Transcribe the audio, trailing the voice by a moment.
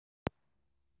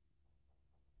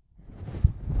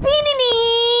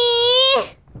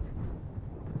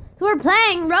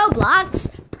playing Roblox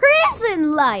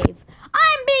Prison Life.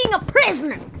 I'm being a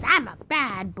prisoner because I'm a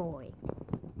bad boy.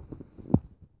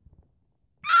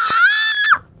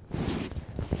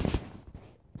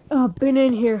 I've been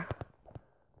in here.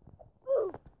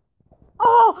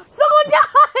 Oh, someone died!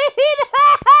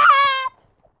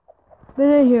 Been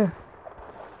in here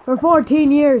for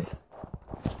 14 years.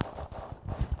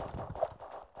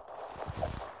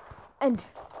 And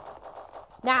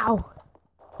now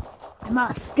I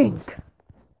must think.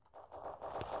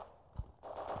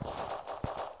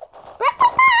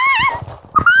 Breakfast time!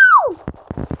 Woo!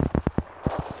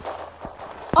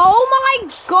 Oh my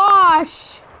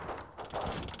gosh!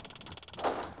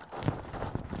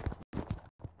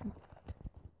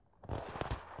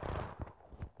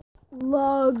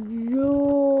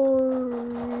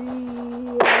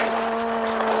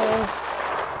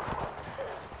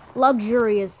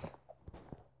 Luxurious.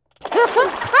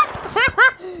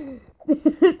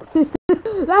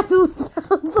 That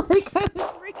sounds like I was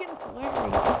freaking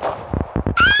swearing.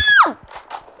 Ah!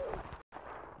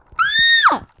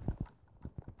 Ah!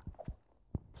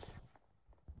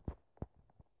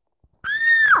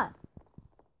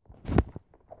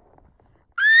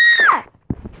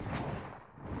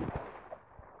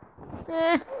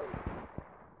 Ah!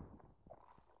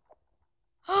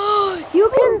 You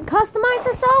can customize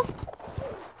yourself?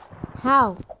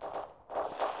 How?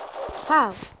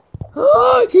 How?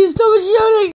 He's still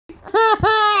shooting!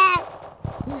 Ah!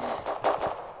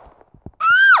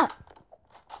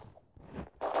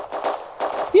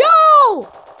 Yo!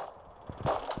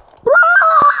 Bro!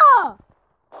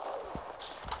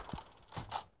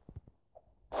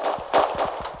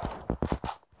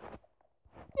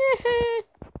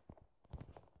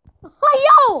 Oh,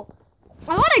 yo! I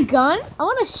want a gun. I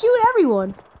want to shoot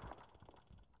everyone.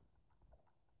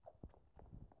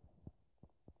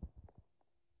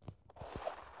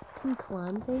 Can you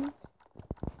climb things?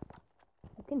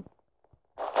 You can.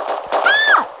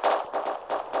 Ah!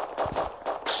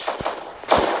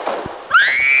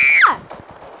 Ah!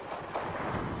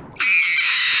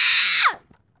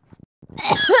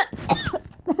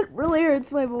 That really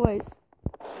hurts my voice.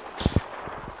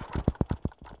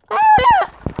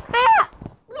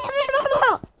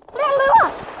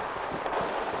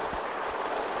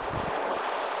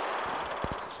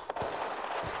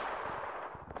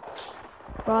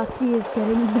 Frosty is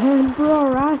getting banned for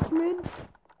harassment.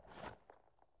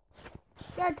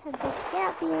 Your turn to get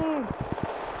out the end.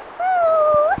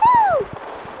 Woo-hoo!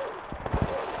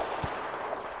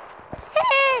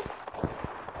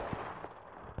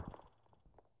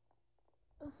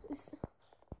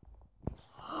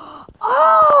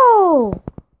 Oh!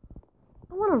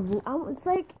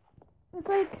 It's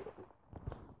like.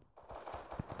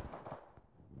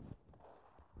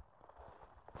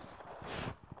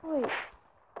 Wait.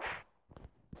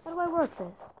 How do I work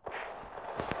this?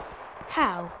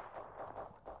 How?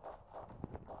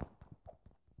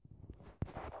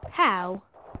 How?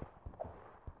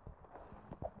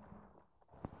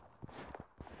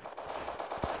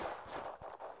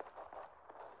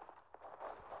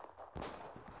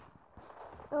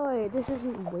 Oh wait, this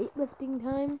isn't weightlifting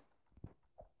time?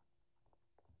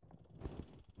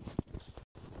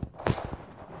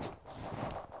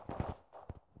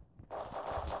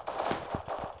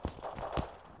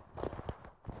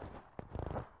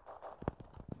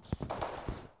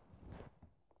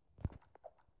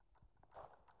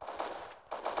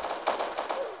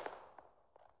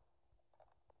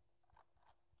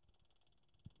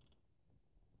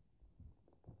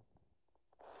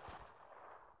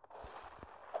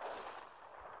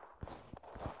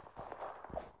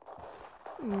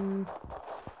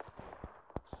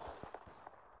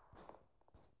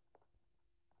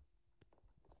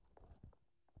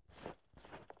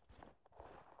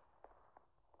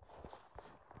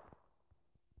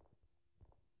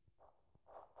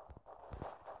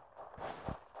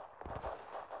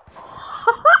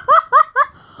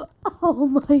 Oh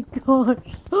my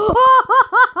gosh.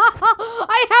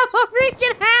 I have a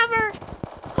freaking hammer!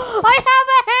 I have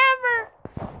a hammer!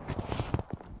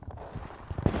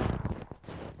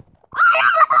 I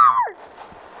have a hammer!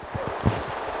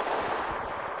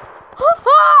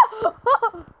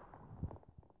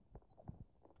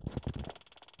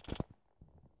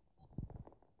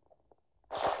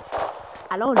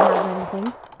 I don't have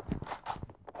anything.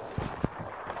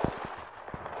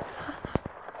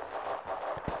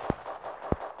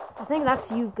 I think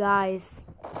that's you guys.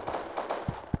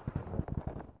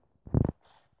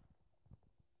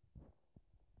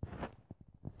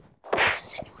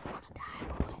 Does anyone want to die,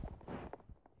 boy?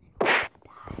 Does anyone want to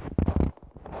die?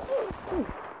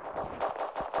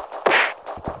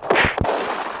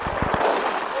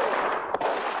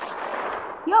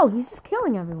 go. He's just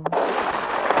killing everyone.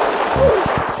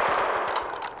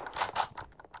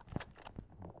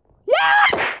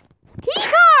 Yes! Key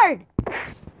card!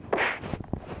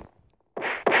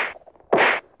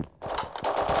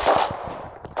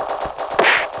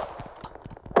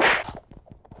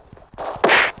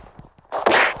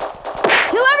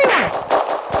 Kill everyone!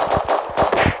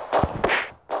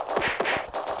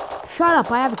 Shut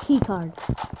up, I have a key card.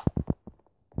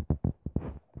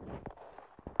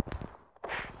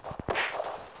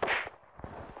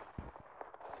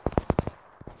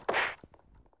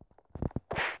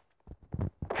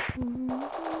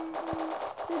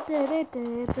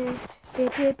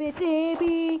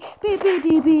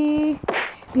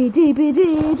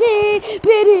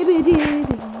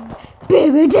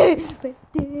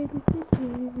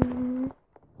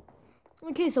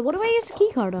 Okay, so what do I use the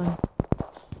key card on?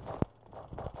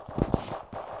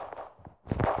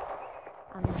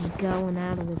 I'm going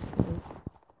out of this place.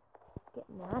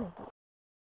 Getting out of here.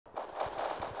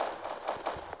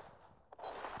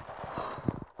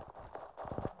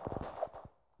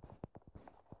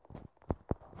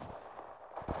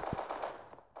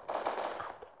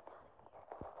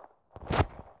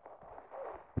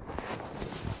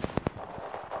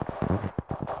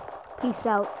 Peace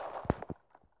out.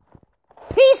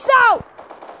 Peace out!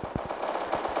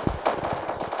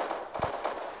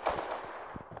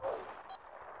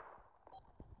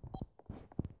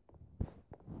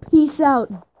 Peace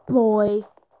out, boy.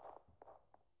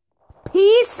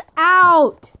 Peace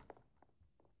out!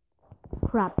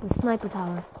 Crap, the sniper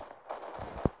towers.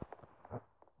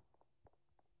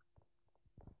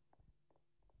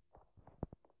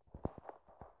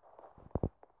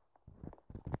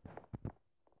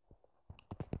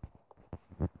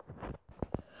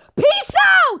 Peace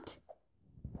out!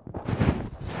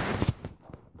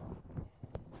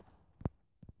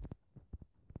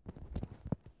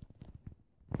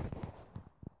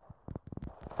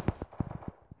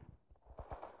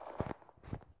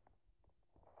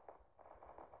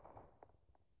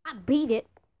 I beat it.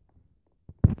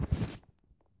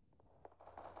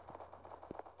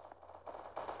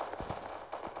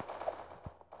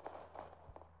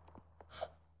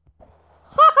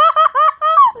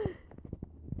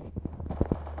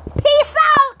 Peace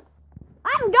out!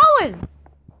 I'm going!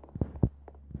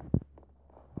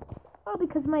 Oh,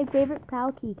 because my favorite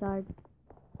PAL key card.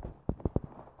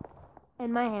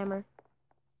 And my hammer.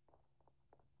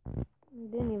 I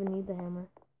didn't even need the hammer.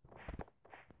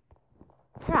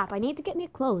 Crap, I need to get new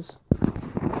clothes.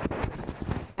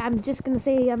 I'm just gonna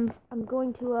say I'm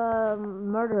going to a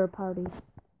murder party.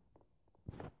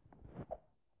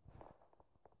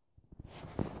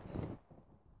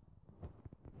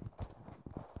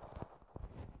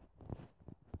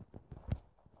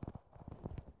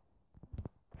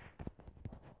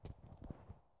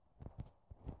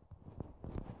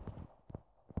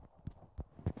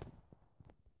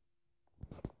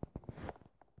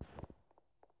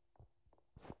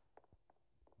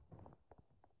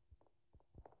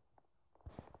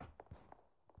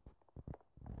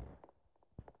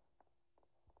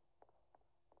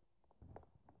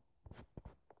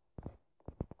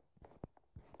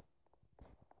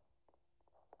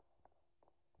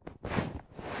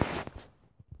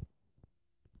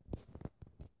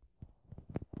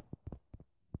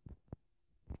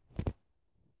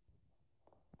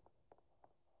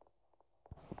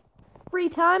 Free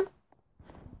time?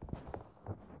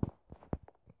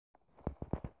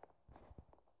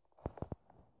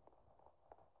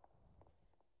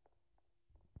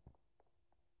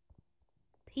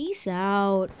 Peace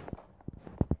out.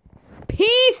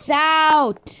 Peace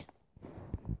out.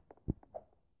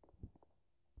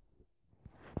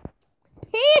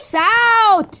 Peace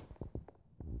out.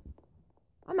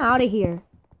 I'm out of here.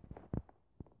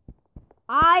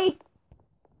 I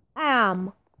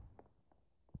am.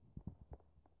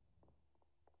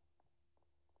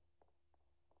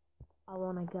 I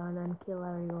want a gun and kill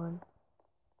everyone.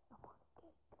 I want to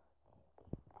kill everyone.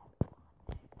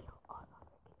 Kill all the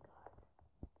freaking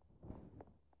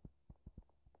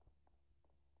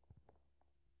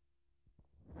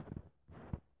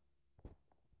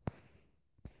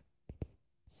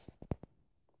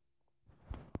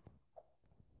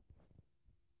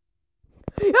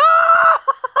guards. Ah!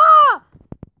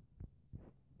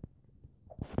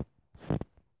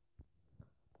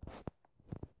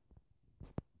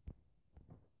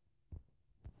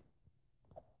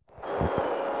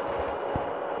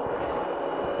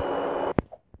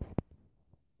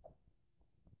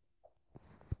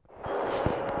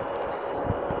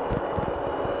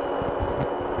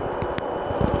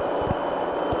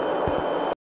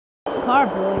 Car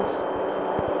boys.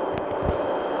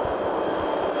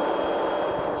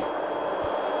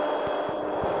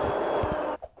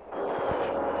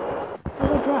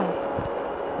 to drive.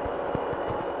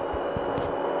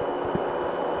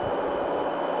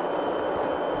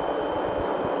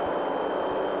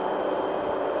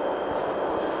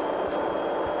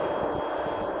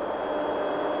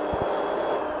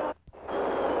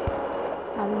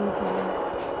 How do you drive?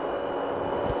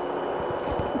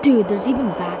 Dude, there's even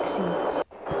back seats.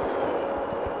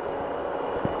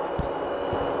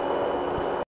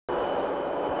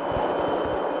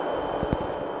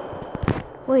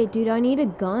 Wait, dude, I need a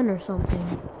gun or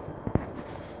something.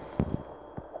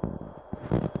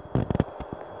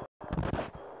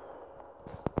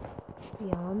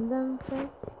 Beyond them first?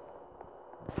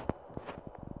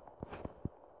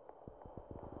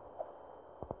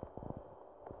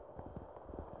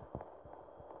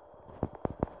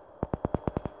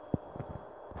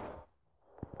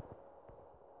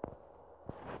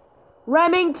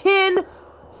 Remington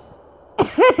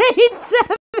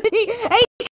 878.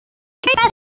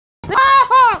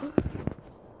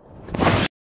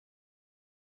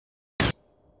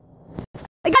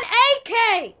 I got AK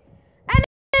and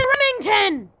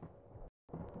Remington.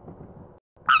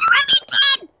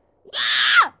 Remington!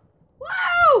 Yeah!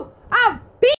 Woo! I've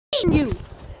beaten you.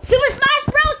 Super Smash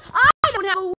Bros. I don't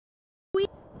have a Wii.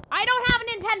 I don't have a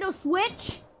Nintendo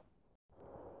Switch.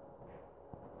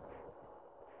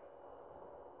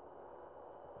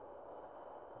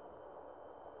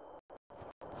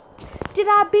 Did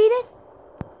I beat it?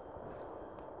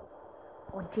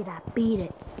 Or did I beat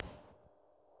it?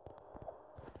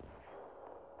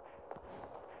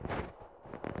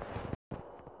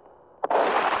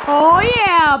 Oh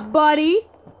yeah, buddy!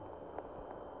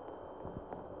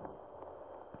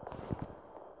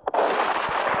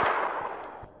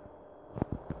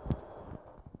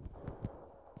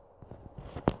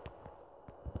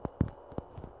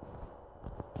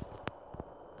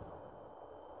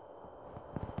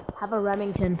 Have a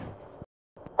Remington.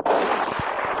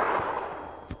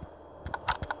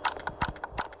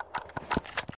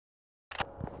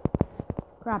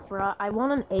 Crap, bro. I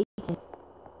want an AK.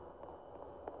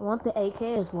 I want the AK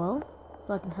as well,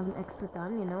 so I can have an extra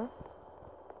gun, you know?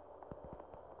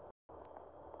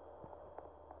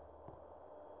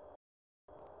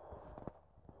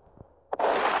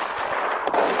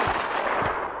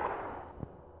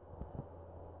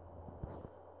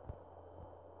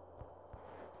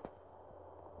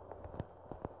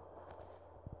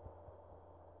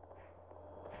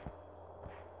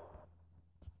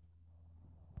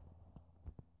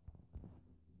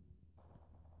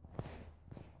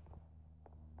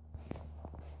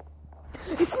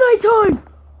 It's nighttime!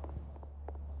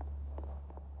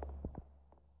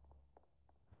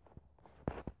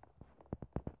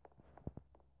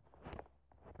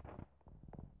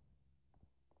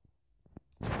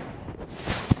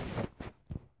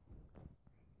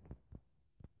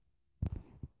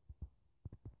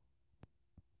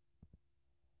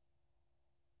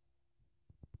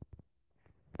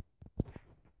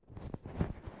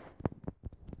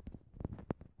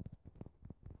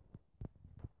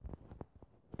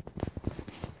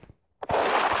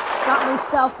 Got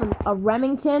myself a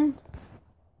Remington.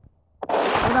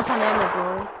 What's up on ammo,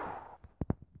 bro?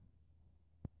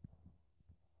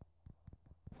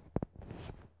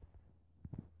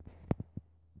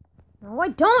 No, I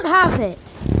don't have it!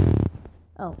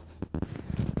 Oh.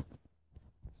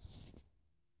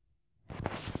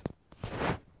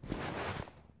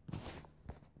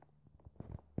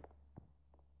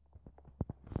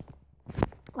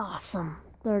 Awesome.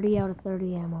 30 out of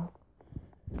 30 ammo.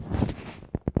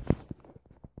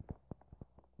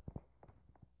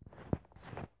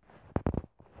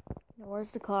 Now,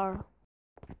 where's the car?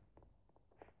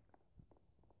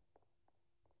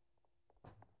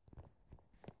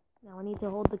 Now I need to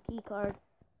hold the key card.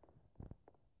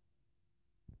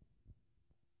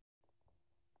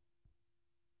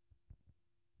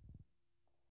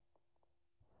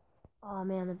 Oh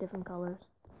man, the different colors.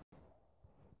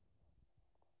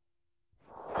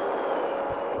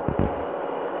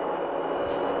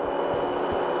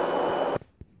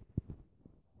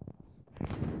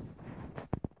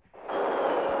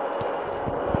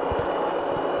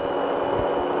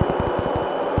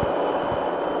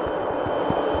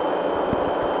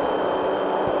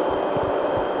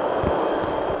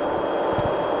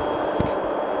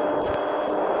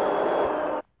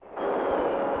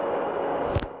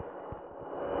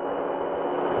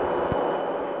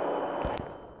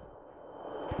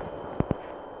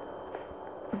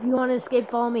 If you want to escape,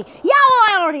 follow me. Yeah, well,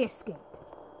 I already escaped.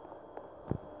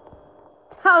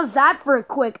 How's that for a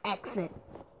quick exit?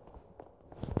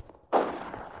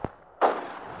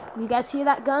 You guys hear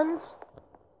that, guns?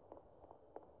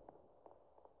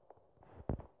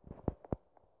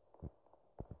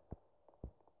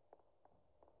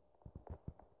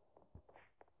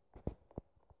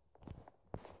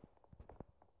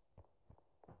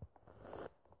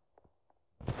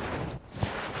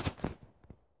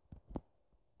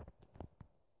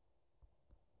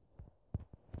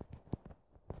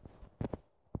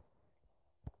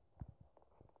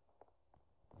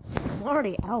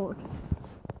 already out.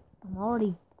 I'm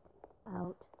already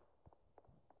out.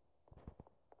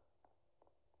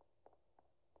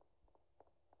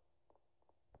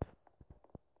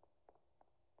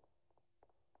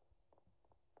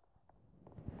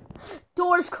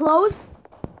 Doors closed.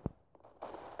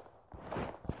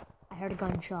 I heard a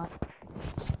gunshot.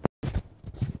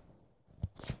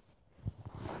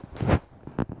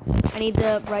 I need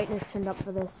the brightness turned up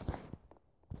for this.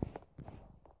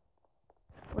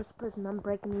 Where's the prison? I'm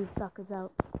breaking these suckers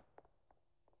out.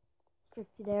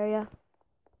 Restricted area.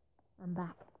 I'm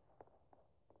back.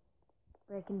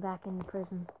 Breaking back into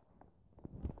prison.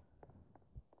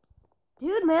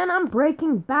 Dude, man, I'm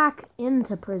breaking back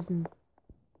into prison.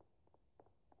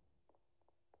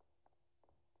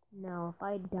 No, if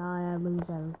I die, I lose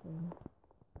everything.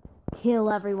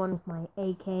 Kill everyone with my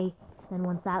AK. Then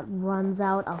once that runs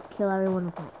out, I'll kill everyone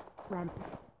with my Remy.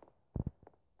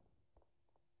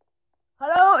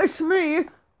 Hello, it's me,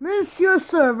 Monsieur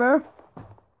Server.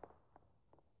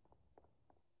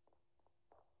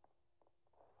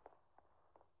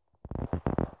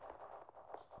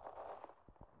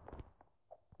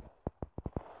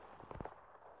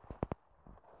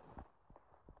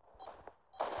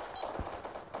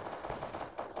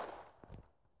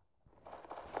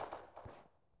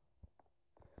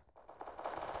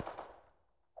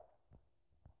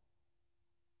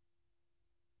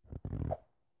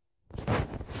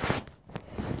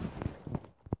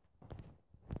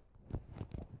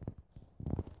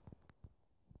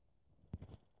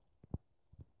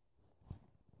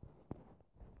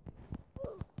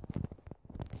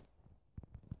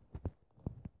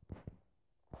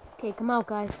 Okay, come out,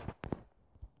 guys.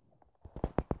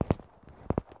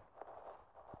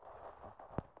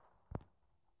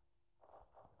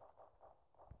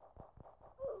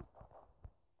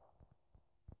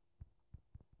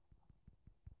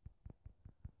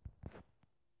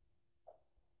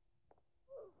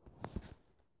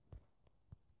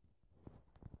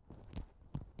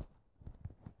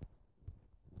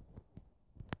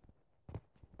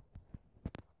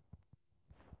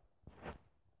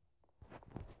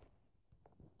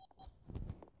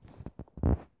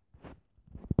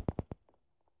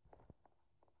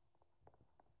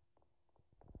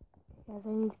 Guys, I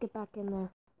need to get back in there.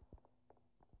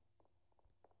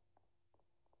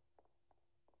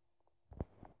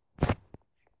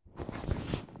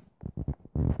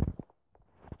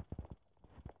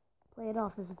 Play it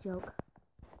off as a joke.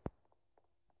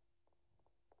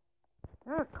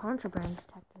 There aren't contraband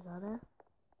detectors, are there?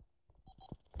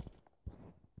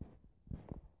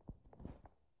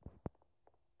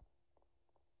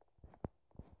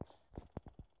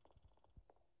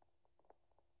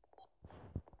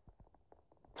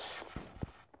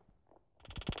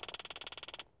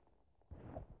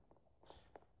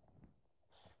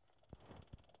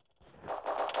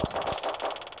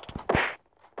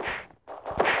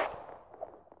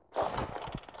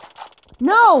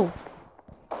 No!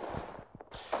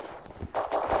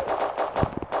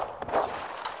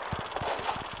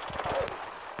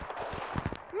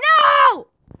 No!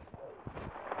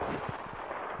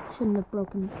 Shouldn't have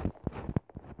broken.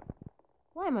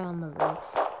 Why am I on the roof?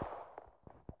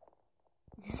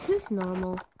 Is this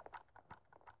normal?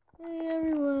 Hey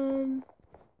everyone.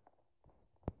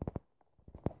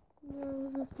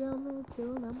 This is down the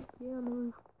hill and I'm up here on the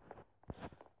roof.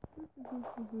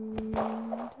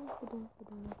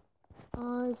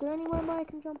 Is there anywhere I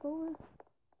can jump over?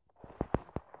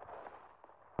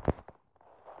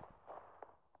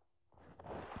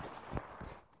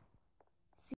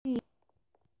 See,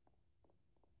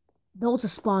 those are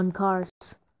spawn cars.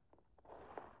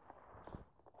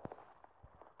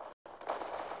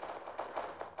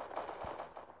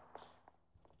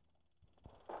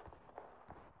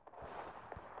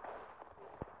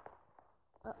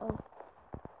 Uh-oh.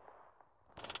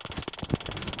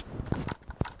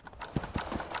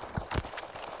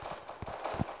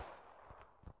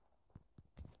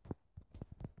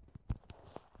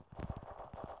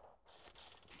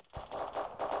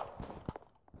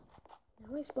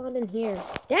 Now I spawned in here.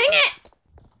 Dang it!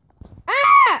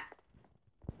 Ah!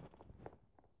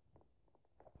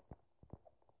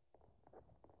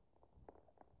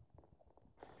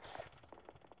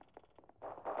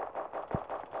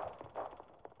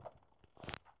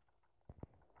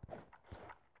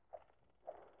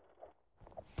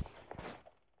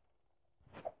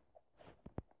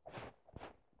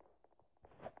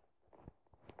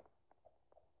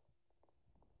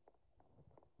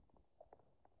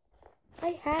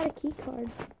 I had a key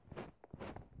card.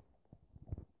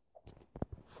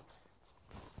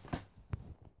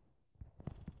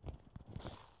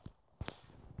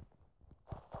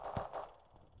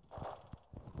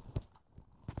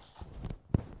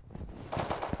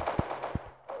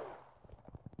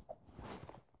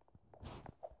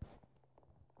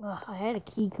 Ugh, I had a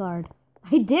key card.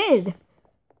 I did.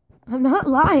 I'm not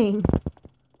lying.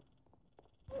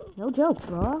 No joke,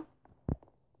 bro.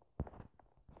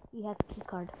 He has a key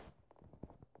card.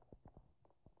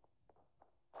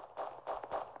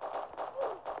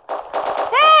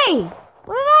 Hey!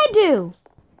 What did I do?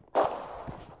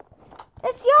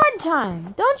 It's yard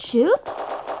time. Don't shoot.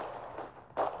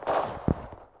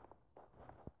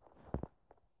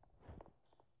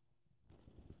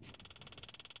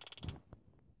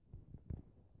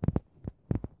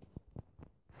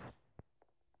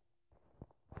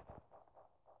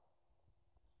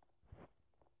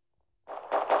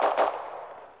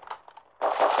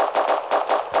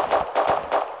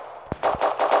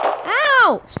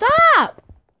 Ow! Stop!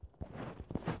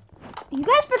 You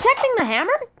guys protecting the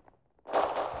hammer?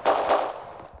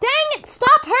 Dang it!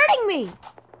 Stop hurting me!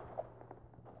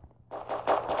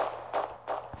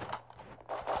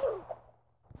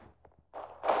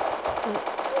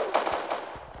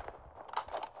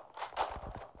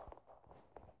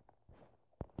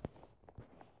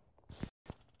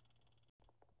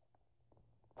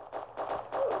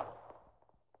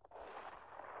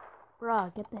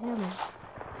 Bruh, get the hammer.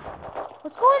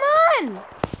 What's going on?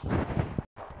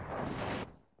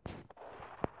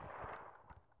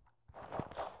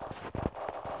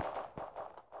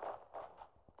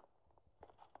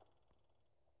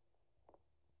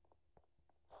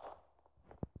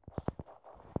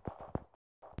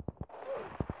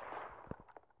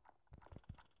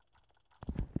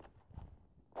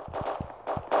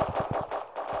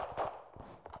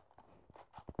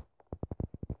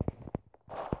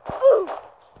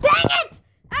 Dang it!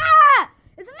 Ah!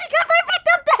 Is it because I picked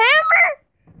up the hammer?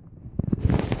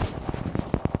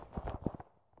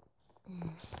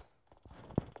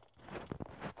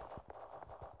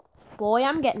 Boy,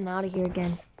 I'm getting out of here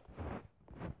again.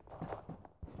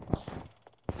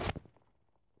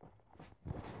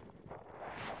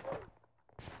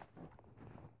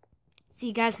 See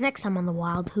you guys next time on the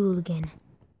Wild Hooligan.